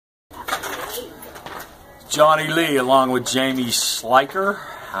Johnny Lee along with Jaimie Schleicher,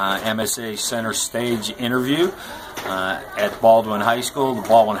 MSA Center Stage interview at Baldwin High School. The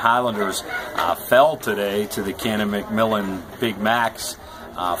Baldwin Highlanders fell today to the Cannon-McMillan Big Macs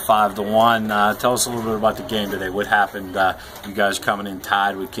 5-1. Tell us a little bit about the game today. What happened? You guys coming in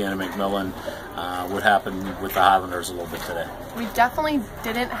tied with Cannon-McMillan. What happened with the Highlanders a little bit today? We definitely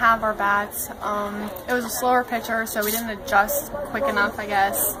didn't have our bats. It was a slower pitcher, so we didn't adjust quick enough, I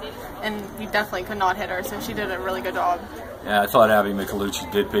guess. And we definitely could not hit her, so she did a really good job. Yeah, I thought Abby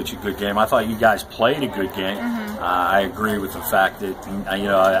Michelucci did pitch a good game. I thought you guys played a good game. I agree with the fact that,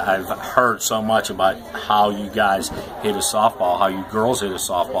 I've heard so much about how you guys hit a softball, how you girls hit a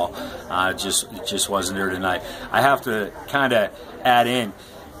softball. It just wasn't there tonight. I have to kind of add in,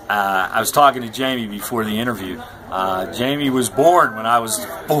 I was talking to Jaimie before the interview. Jaimie was born when I was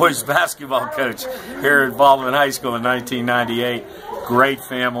boys basketball coach here at Baldwin High School in 1998. Great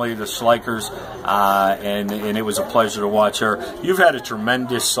family, the Schleichers, and it was a pleasure to watch her. You've had a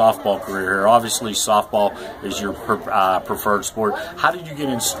tremendous softball career here. Obviously, softball is your preferred sport. How did you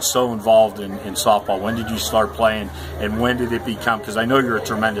get so involved in softball? When did you start playing, and when did it become, because I know you're a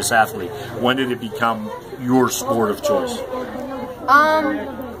tremendous athlete, when did it become your sport of choice?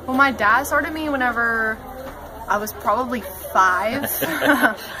 Well, my dad started me whenever I was probably 5.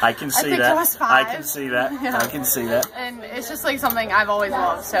 I can see that. I was 5. I can see that. Yeah. I can see that. And it's just like something I've always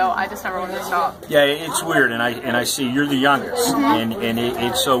loved, so I just never wanted to stop. Yeah, it's weird, and I see you're the youngest, and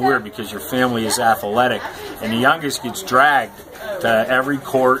it's so weird because your family is athletic, and the youngest gets dragged to every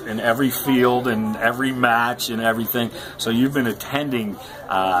court and every field and every match and everything. So you've been attending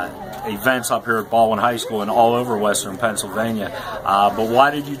events up here at Baldwin High School and all over Western Pennsylvania. But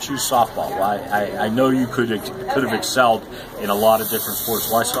why did you choose softball? Why? I know you could have excelled in a lot of different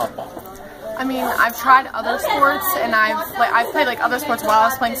sports. Why softball? I mean, I've tried other sports, and I've played like other sports while I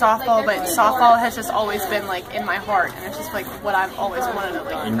was playing softball, but softball has just always been like in my heart, and it's just like what I've always wanted to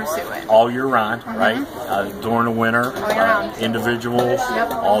like pursue it. All year round, right? During the winter, individuals,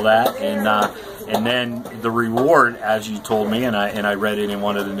 all that, and then the reward, as you told me, and I read it in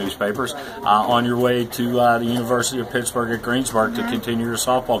one of the newspapers, on your way to the University of Pittsburgh at Greensburg to continue your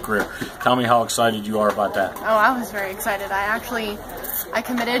softball career. Tell me how excited you are about that. Oh, I was very excited. I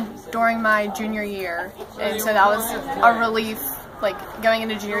committed during my junior year, and so that was a relief, like going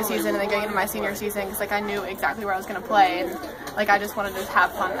into junior season and then going into my senior season, because like I knew exactly where I was going to play, and like I just wanted to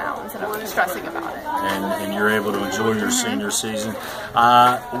have fun now instead of stressing about it. And you're able to enjoy your senior season.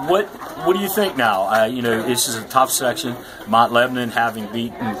 What do you think now? This is a tough section. Mont Lebanon having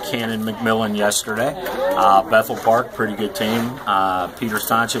beaten Cannon-McMillan yesterday. Bethel Park, pretty good team. Peters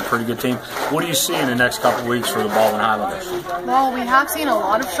Township, pretty good team. What do you see in the next couple of weeks for the Baldwin Highlanders? Well, we have seen a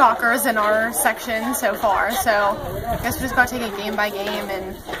lot of shockers in our section so far, so I guess we just got to take it game by game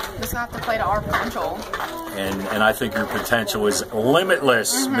and just have to play to our potential. And I think your potential is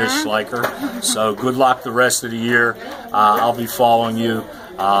limitless, Ms. Schleicher. So good luck the rest of the year. I'll be following you.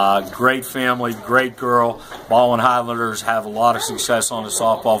 Great family, great girl. Baldwin Highlanders have a lot of success on the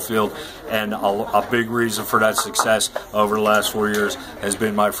softball field, and a big reason for that success over the last 4 years has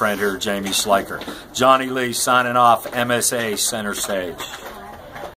been my friend here, Jaimie Schleicher. Johnny Lee signing off, MSA Center Stage.